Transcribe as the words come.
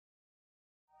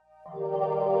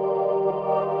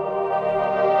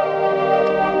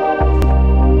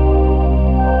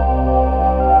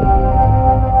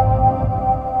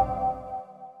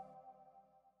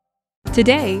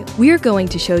Today, we're going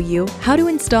to show you how to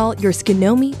install your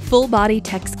Skinomi full-body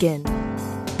TechSkin.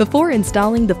 Before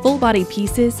installing the full-body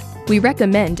pieces, we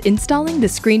recommend installing the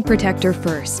screen protector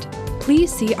first.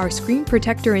 Please see our screen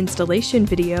protector installation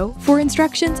video for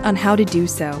instructions on how to do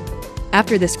so.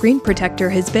 After the screen protector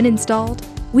has been installed,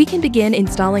 we can begin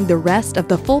installing the rest of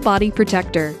the full-body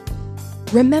protector.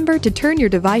 Remember to turn your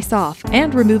device off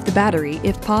and remove the battery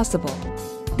if possible.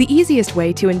 The easiest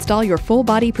way to install your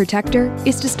full-body protector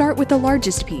is to start with the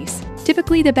largest piece,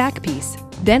 typically the back piece,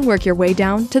 then work your way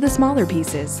down to the smaller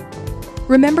pieces.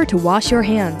 Remember to wash your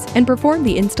hands and perform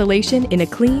the installation in a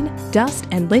clean, dust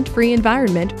and lint-free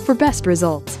environment for best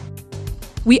results.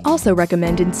 We also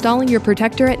recommend installing your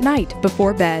protector at night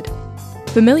before bed.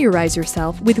 Familiarize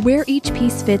yourself with where each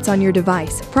piece fits on your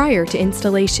device prior to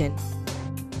installation.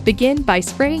 Begin by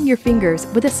spraying your fingers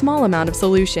with a small amount of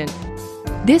solution.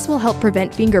 This will help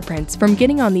prevent fingerprints from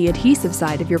getting on the adhesive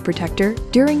side of your protector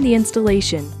during the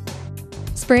installation.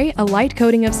 Spray a light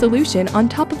coating of solution on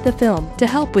top of the film to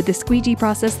help with the squeegee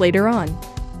process later on.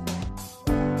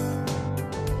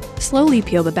 Slowly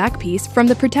peel the back piece from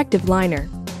the protective liner.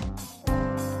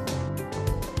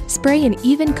 Spray an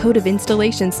even coat of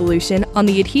installation solution on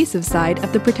the adhesive side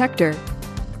of the protector.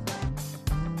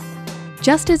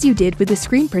 Just as you did with the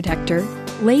screen protector,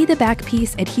 lay the back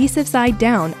piece adhesive side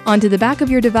down onto the back of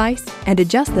your device and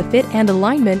adjust the fit and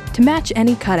alignment to match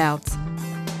any cutouts.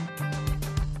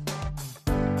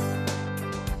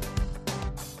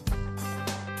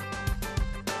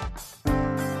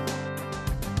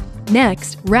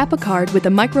 Next, wrap a card with a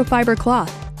microfiber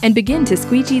cloth and begin to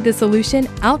squeegee the solution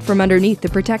out from underneath the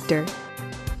protector.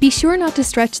 Be sure not to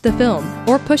stretch the film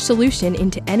or push solution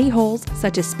into any holes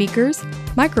such as speakers,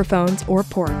 microphones, or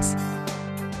ports.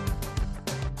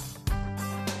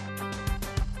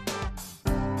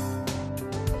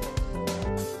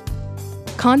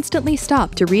 Constantly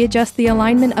stop to readjust the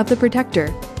alignment of the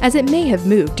protector, as it may have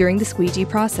moved during the squeegee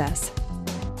process.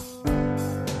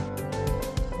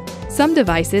 Some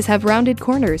devices have rounded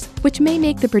corners, which may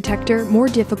make the protector more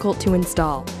difficult to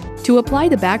install. To apply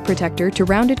the back protector to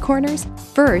rounded corners,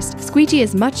 first squeegee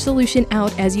as much solution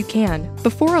out as you can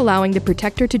before allowing the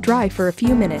protector to dry for a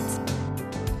few minutes.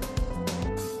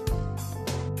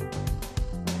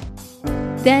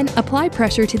 Then apply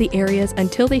pressure to the areas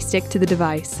until they stick to the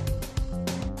device.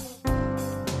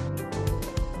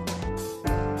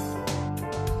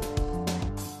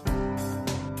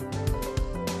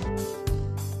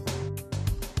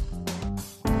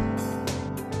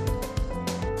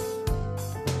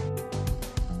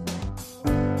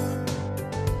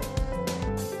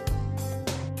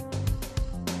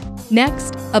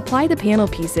 Next, apply the panel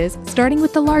pieces, starting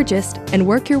with the largest, and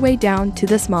work your way down to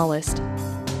the smallest.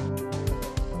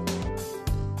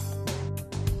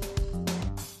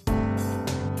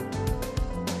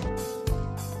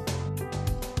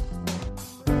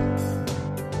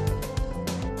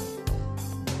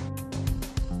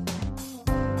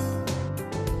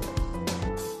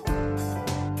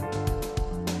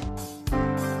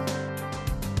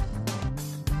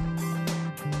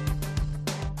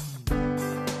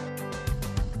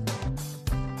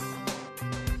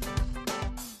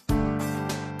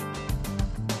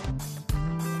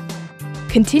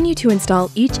 Continue to install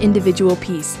each individual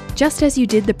piece, just as you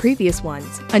did the previous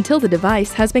ones, until the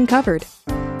device has been covered.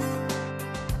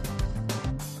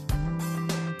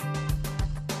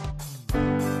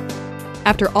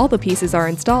 After all the pieces are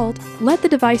installed, let the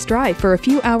device dry for a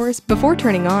few hours before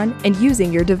turning on and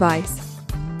using your device.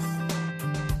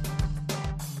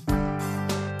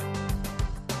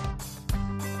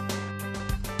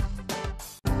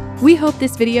 We hope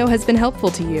this video has been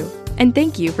helpful to you, and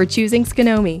thank you for choosing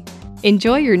Skinomi.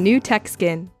 Enjoy your new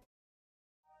TechSkin!